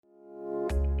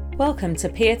Welcome to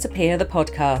Peer to Peer, the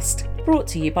podcast, brought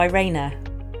to you by Rayner.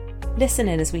 Listen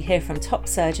in as we hear from top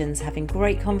surgeons having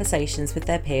great conversations with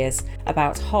their peers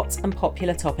about hot and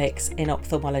popular topics in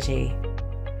ophthalmology.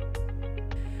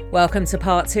 Welcome to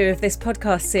part 2 of this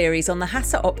podcast series on the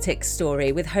HASA Optix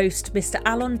story with host Mr.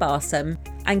 Alon Barsam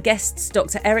and guests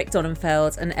Dr. Eric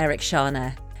Donenfeld and Eric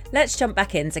Scharner. Let's jump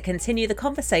back in to continue the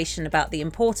conversation about the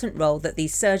important role that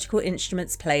these surgical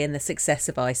instruments play in the success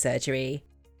of eye surgery.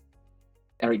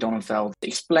 Eric Donenfeld,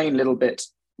 explain a little bit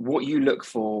what you look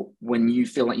for when you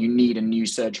feel like you need a new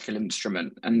surgical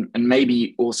instrument, and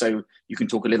maybe also you can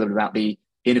talk a little bit about the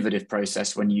innovative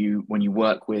process when you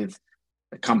work with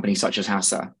a company such as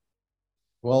HASA.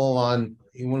 Well, Alon,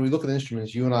 when we look at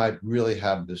instruments, you and I really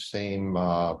have the same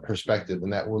perspective in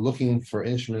that we're looking for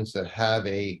instruments that have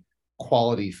a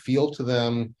quality feel to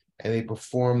them and they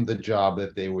perform the job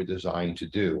that they were designed to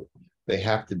do. They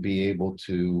have to be able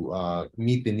to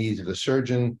meet the needs of the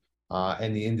surgeon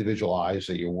and the individual eyes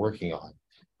that you're working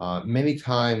on. Many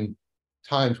times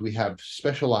we have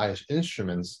specialized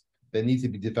instruments that need to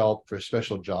be developed for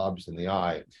special jobs in the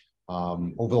eye.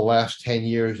 Over the last 10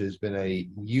 years, there's been a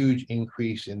huge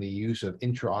increase in the use of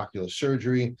intraocular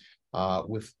surgery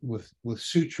with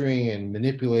suturing and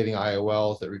manipulating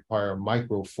IOLs that require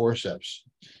microforceps.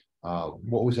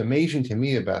 What was amazing to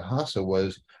me about HASA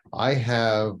was I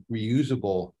have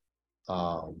reusable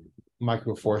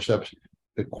microforceps.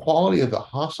 The quality of the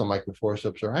HASA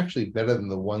microforceps are actually better than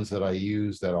the ones that I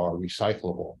use that are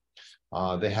recyclable.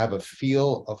 They have a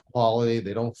feel of quality.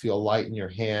 They don't feel light in your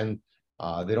hand.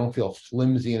 They don't feel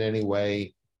flimsy in any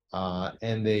way.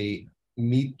 And they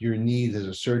meet your needs as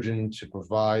a surgeon to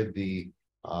provide the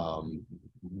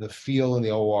feel in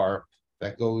the OR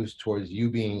that goes towards you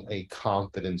being a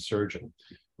confident surgeon.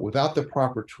 Without the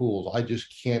proper tools, I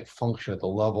just can't function at the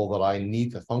level that I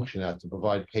need to function at to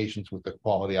provide patients with the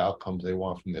quality outcomes they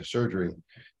want from their surgery.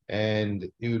 And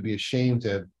it would be a shame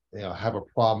to have a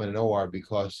problem in an OR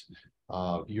because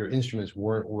your instruments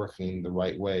weren't working the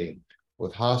right way.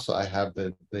 With HASA, I have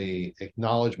the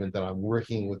acknowledgement that I'm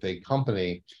working with a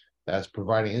company that's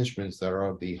providing instruments that are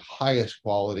of the highest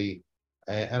quality.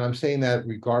 And I'm saying that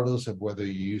regardless of whether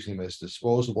you're using them as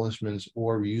disposable instruments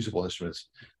or reusable instruments.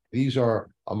 These are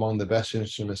among the best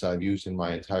instruments I've used in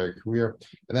my entire career.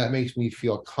 And that makes me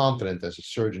feel confident as a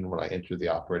surgeon when I enter the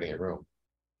operating room.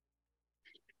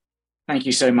 Thank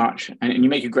you so much. And you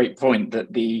make a great point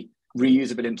that the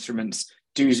reusable instruments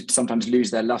do sometimes lose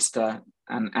their luster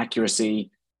and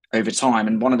accuracy over time.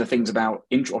 And one of the things about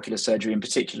intraocular surgery in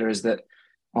particular is that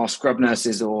our scrub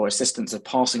nurses or assistants are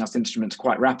passing us instruments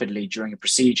quite rapidly during a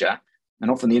procedure.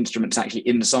 And often the instrument's actually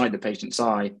inside the patient's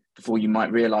eye before you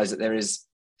might realize that there is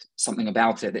something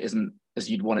about it that isn't as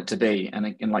you'd want it to be.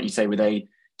 And like you say, with a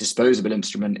disposable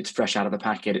instrument, it's fresh out of the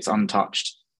packet, it's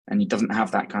untouched, and it doesn't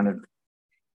have that kind of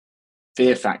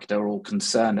fear factor or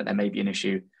concern that there may be an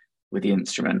issue with the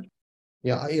instrument.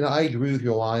 Yeah, I agree with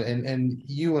you, Alon, and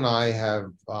you and I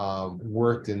have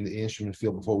worked in the instrument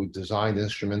field before. We've designed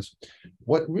instruments.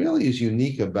 What really is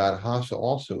unique about HASA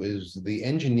also is the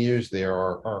engineers there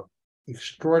are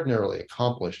extraordinarily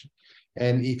accomplished.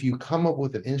 And if you come up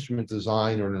with an instrument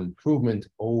design or an improvement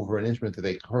over an instrument that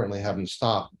they currently have in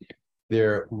stock,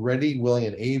 they're ready, willing,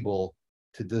 and able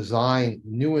to design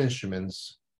new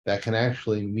instruments that can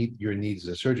actually meet your needs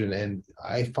as a surgeon. And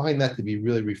I find that to be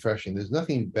really refreshing. There's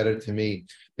nothing better to me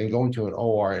than going to an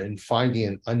OR and finding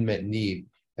an unmet need,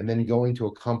 and then going to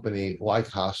a company like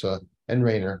HASA and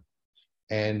Rayner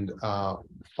and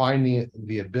finding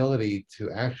the ability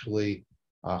to actually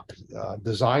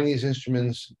design these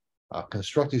instruments,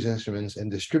 construct these instruments, and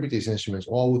distribute these instruments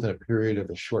all within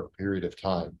a short period of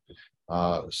time.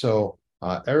 So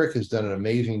Eric has done an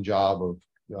amazing job of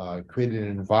creating an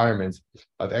environment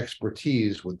of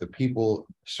expertise with the people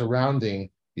surrounding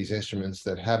these instruments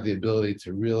that have the ability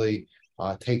to really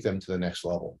take them to the next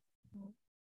level.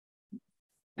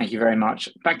 Thank you very much.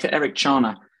 Back to Eric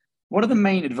Scharner. What are the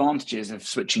main advantages of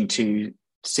switching to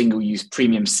single-use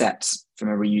premium sets from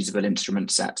a reusable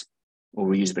instrument set or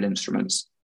reusable instruments?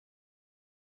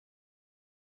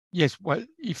 Yes, well,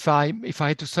 if I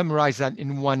had to summarize that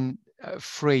in one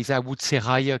phrase, I would say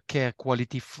higher care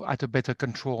quality at a better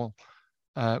control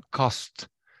cost.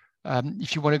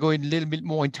 If you want to go in a little bit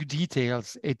more into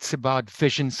details, it's about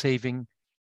vision saving,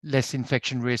 less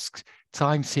infection risks,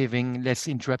 time saving, less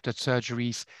interrupted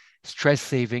surgeries, stress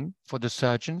saving for the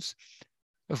surgeons,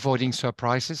 avoiding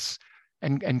surprises,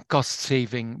 and cost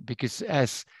saving, because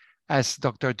as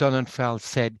Dr. Donenfeld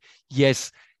said,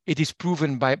 yes, it is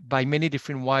proven by many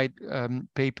different white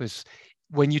papers,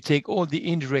 when you take all the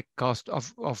indirect cost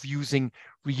of using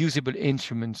reusable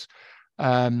instruments,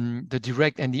 the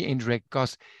direct and the indirect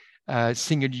cost,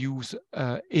 single-use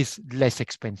is less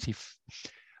expensive.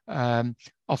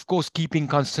 Of course, keeping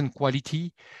constant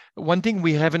quality. One thing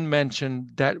we haven't mentioned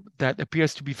that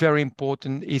appears to be very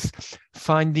important is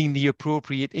finding the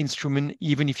appropriate instrument,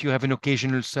 even if you have an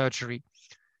occasional surgery.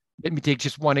 Let me take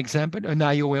just one example, an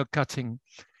IOL cutting.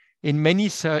 In many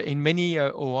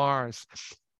ORs,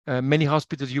 many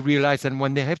hospitals, you realize that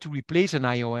when they have to replace an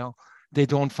IOL, they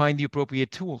don't find the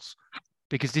appropriate tools,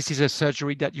 because this is a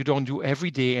surgery that you don't do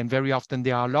every day, and very often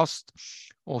they are lost,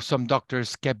 or some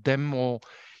doctors kept them, or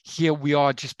here we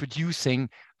are just producing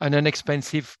an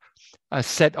inexpensive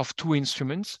set of 2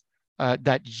 instruments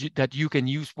that you can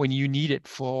use when you need it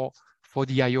for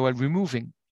the IOL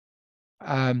removing.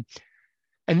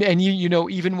 And you know,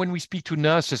 even when we speak to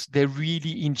nurses, they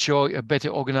really enjoy a better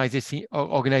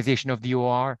organization of the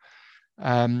OR.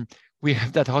 We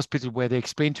have that hospital where they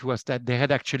explained to us that they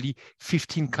had actually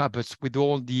 15 cupboards with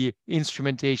all the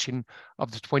instrumentation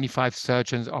of the 25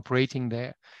 surgeons operating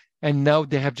there. And now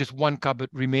they have just 1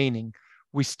 cupboard remaining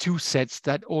with 2 sets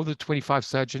that all the 25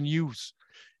 surgeons use.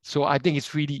 So I think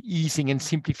it's really easing and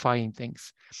simplifying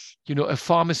things. You know, a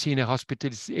pharmacy in a hospital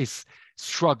is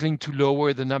struggling to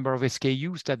lower the number of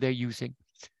SKUs that they're using.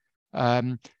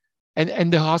 And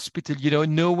the hospital, you know,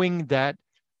 knowing that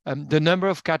the number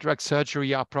of cataract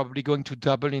surgery are probably going to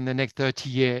double in the next 30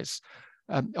 years.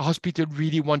 Hospital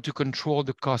really want to control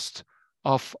the cost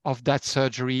of that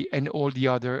surgery and all the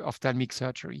other ophthalmic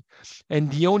surgery.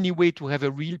 And the only way to have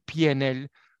a real P&L,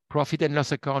 profit and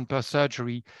loss account per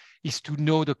surgery, is to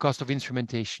know the cost of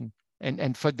instrumentation.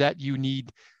 And for that, you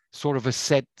need sort of a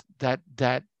set that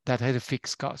has a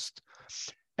fixed cost.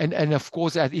 And of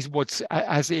course,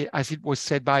 as it was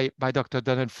said by Dr.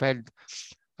 Donenfeld,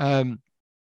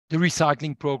 the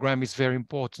recycling program is very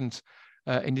important,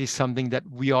 and is something that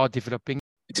we are developing.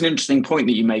 It's an interesting point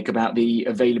that you make about the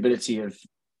availability of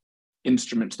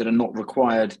instruments that are not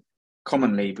required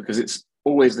commonly, because it's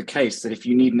always the case that if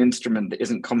you need an instrument that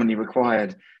isn't commonly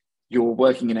required, you're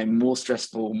working in a more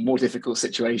stressful, more difficult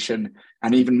situation,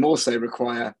 and even more so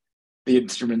require the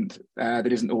instrument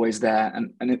that isn't always there.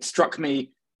 And it struck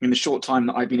me in the short time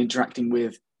that I've been interacting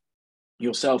with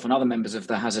yourself and other members of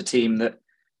the HASA team that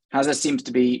HASA seems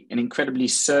to be an incredibly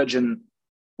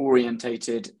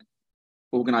surgeon-orientated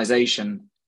organization.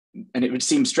 And it would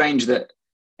seem strange that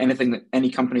any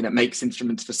company that makes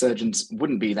instruments for surgeons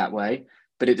wouldn't be that way.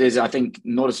 But it is, I think,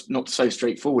 not so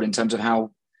straightforward in terms of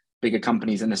how bigger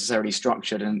companies are necessarily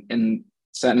structured. And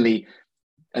certainly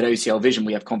at OCL Vision,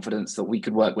 we have confidence that we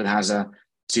could work with HASA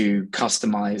to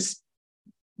customize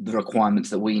the requirements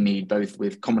that we need, both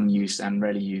with common use and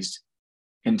rarely used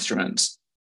instruments.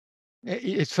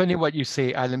 It's funny what you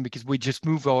say, Alan, because we just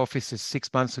moved our offices 6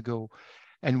 months ago,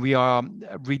 and we are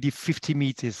really 50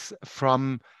 meters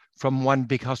from one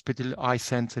big hospital, eye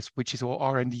centers, which is our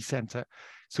R&D center.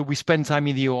 So we spend time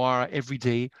in the OR every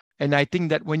day. And I think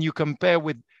that when you compare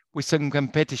with some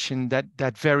competition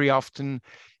that very often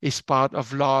is part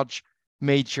of large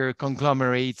major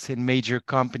conglomerates and major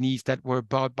companies that were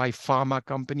bought by pharma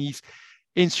companies,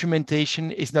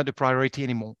 instrumentation is not a priority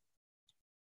anymore,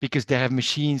 because they have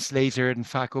machines, laser and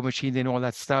phaco machines and all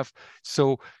that stuff.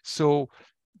 So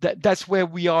that's where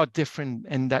we are different,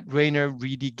 and that Rainer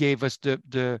really gave us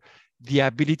the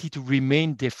ability to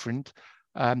remain different.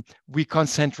 We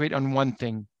concentrate on one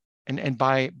thing, and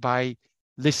by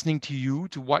listening to you,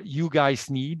 to what you guys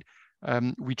need,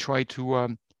 we try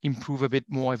to improve a bit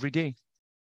more every day.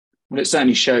 Well, it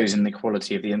certainly shows in the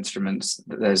quality of the instruments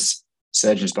that there's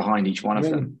surgeons behind each one of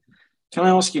them. Can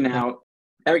I ask you now,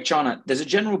 Eric Charner, there's a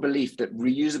general belief that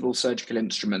reusable surgical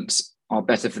instruments are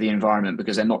better for the environment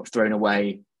because they're not thrown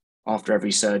away after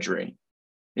every surgery.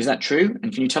 Is that true?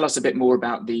 And can you tell us a bit more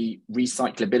about the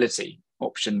recyclability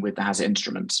option with the HASA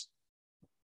instruments?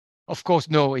 Of course,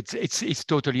 no, it's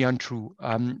totally untrue.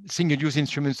 Single-use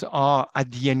instruments are at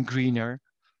the end greener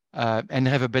and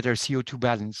have a better CO2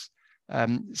 balance.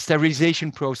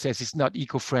 Sterilization process is not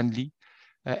eco-friendly.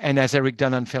 And as Eric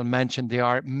Donenfeld mentioned, there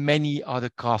are many other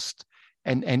costs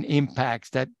and impacts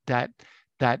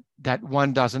that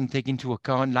one doesn't take into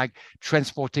account, like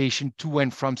transportation to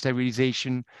and from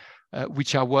sterilization,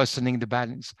 which are worsening the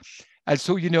balance. And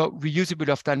so, you know, reusable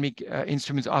ophthalmic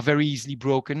instruments are very easily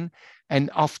broken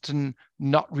and often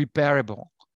not repairable,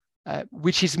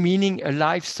 which is meaning a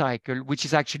life cycle which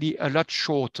is actually a lot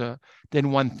shorter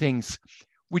than one thinks,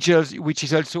 which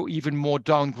is also even more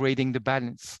downgrading the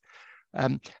balance.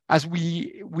 As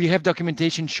we have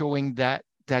documentation showing that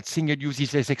single use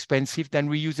is less expensive than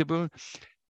reusable,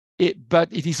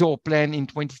 but it is our plan in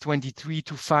 2023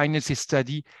 to finance a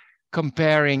study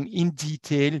comparing in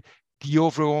detail the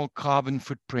overall carbon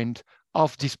footprint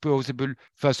of disposable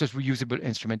versus reusable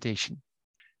instrumentation.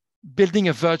 Building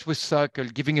a virtuous circle,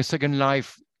 giving a second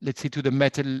life, let's say, to the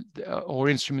metal or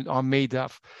instrument are made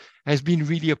of, has been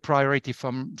really a priority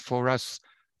for us,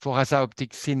 for HASA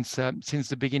Optix since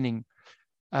the beginning.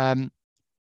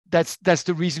 That's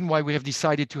the reason why we have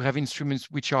decided to have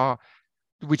instruments which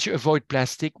avoid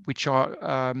plastic,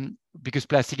 because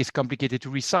plastic is complicated to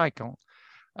recycle.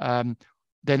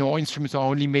 Then our instruments are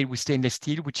only made with stainless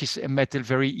steel, which is a metal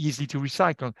very easy to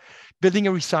recycle. Building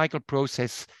a recycle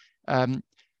process we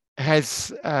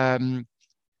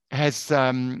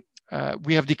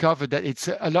have discovered that it's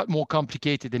a lot more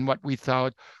complicated than what we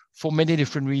thought for many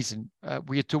different reasons.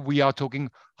 We are talking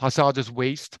hazardous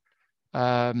waste,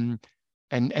 and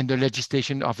the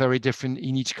legislation are very different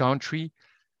in each country.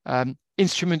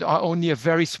 Instruments are only a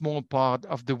very small part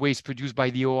of the waste produced by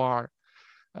the OR.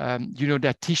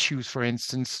 That tissues, for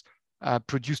instance,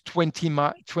 produce 20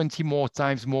 more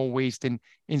times more waste than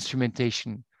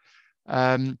instrumentation.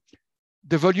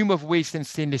 The volume of waste in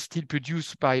stainless steel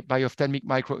produced by ophthalmic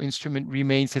micro instrument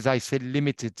remains, as I said,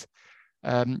 limited,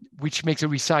 which makes a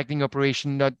recycling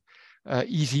operation not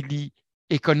easily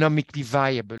economically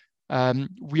viable.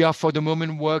 We are for the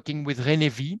moment working with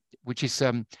Renevi, which is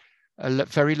a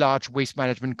very large waste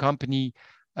management company,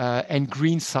 and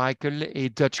Green Cycle, a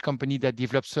Dutch company that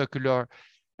develops circular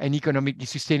and economically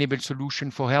sustainable solution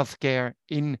for healthcare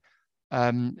in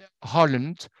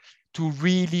Holland, to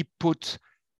really put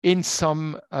in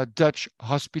some Dutch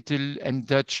hospital and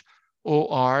Dutch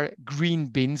OR green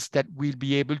bins that will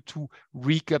be able to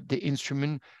recap the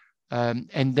instrument,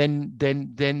 and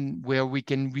then where we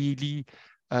can really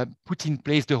put in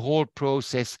place the whole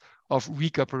process of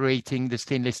recuperating the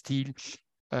stainless steel,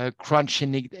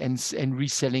 crunching it and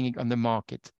reselling it on the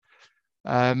market.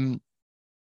 So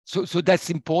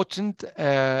that's important.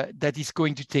 That is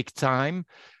going to take time,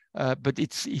 but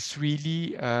it's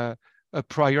really a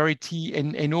priority,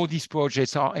 and all these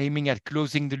projects are aiming at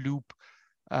closing the loop,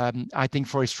 I think,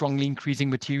 for a strongly increasing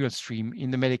material stream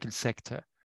in the medical sector.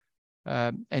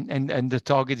 And the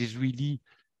target is really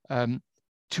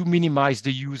to minimize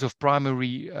the use of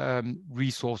primary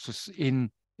resources in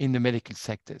the medical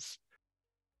sectors.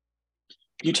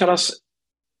 Can you tell us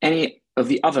any of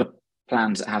the other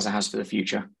plans that HASA has for the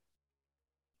future?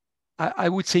 I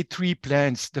would say 3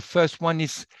 plans. The first one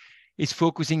is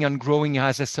focusing on growing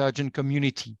as a surgeon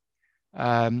community.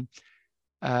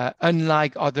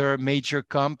 Unlike other major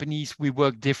companies, we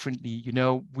work differently.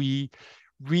 We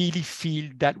really feel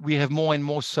that we have more and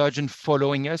more surgeons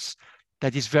following us.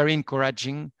 That is very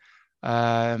encouraging.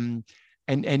 And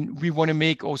we want to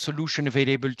make our solution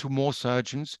available to more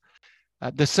surgeons.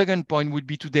 The second point would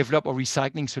be to develop a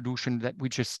recycling solution that we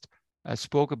just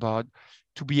spoke about,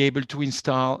 to be able to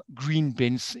install green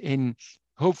bins in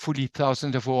hopefully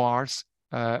thousands of ORs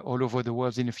all over the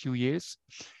world in a few years.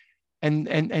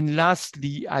 And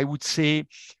lastly, I would say,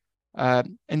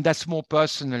 and that's more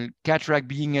personal, cataract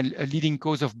being a leading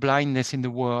cause of blindness in the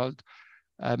world,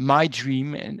 my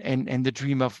dream and the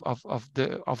dream of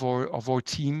our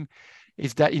team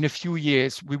is that in a few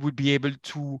years we would be able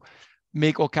to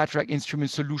make our cataract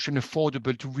instrument solution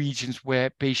affordable to regions where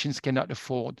patients cannot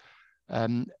afford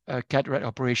a cataract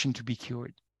operation to be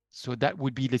cured. So that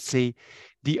would be, let's say,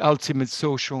 the ultimate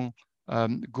social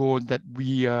goal that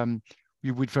we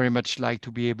would very much like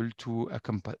to be able to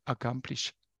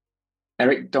accomplish.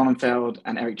 Erik Donenfeld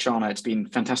and Erik Charner, it's been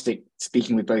fantastic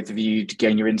speaking with both of you to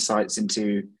gain your insights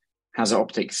into HASA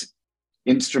Optix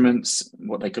instruments,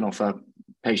 what they can offer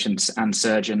patients and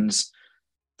surgeons.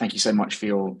 Thank you so much for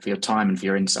your time and for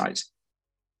your insight.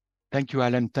 Thank you,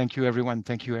 Alan. Thank you, everyone.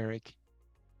 Thank you, Erik.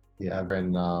 Yeah,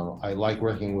 and I like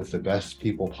working with the best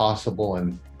people possible,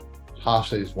 and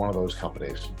HASA is one of those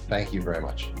companies. Thank you very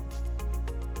much.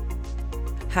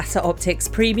 HASA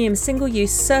Optix premium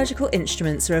single-use surgical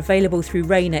instruments are available through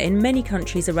Rayner in many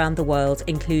countries around the world,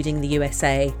 including the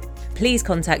USA. Please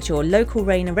contact your local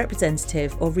Rayner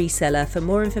representative or reseller for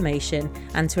more information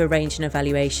and to arrange an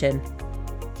evaluation.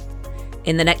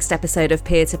 In the next episode of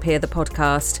Peer to Peer, the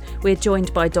podcast, we're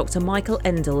joined by Dr. Michael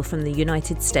Endel from the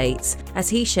United States as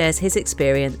he shares his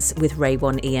experience with Ray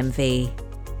 1 EMV.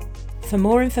 For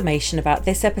more information about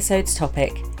this episode's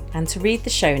topic and to read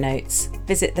the show notes,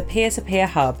 visit the Peer to Peer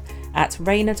hub at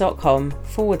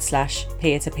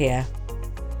rayner.com/peer-to-peer.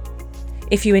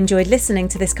 If you enjoyed listening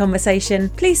to this conversation,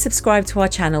 please subscribe to our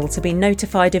channel to be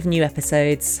notified of new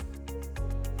episodes.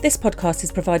 This podcast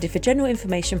is provided for general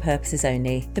information purposes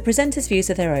only. The presenters' views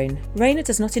are their own. Rayner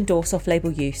does not endorse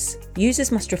off-label use.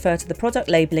 Users must refer to the product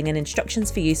labelling and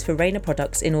instructions for use for Rayner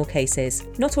products in all cases.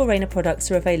 Not all Rayner products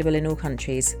are available in all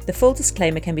countries. The full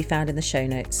disclaimer can be found in the show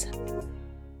notes.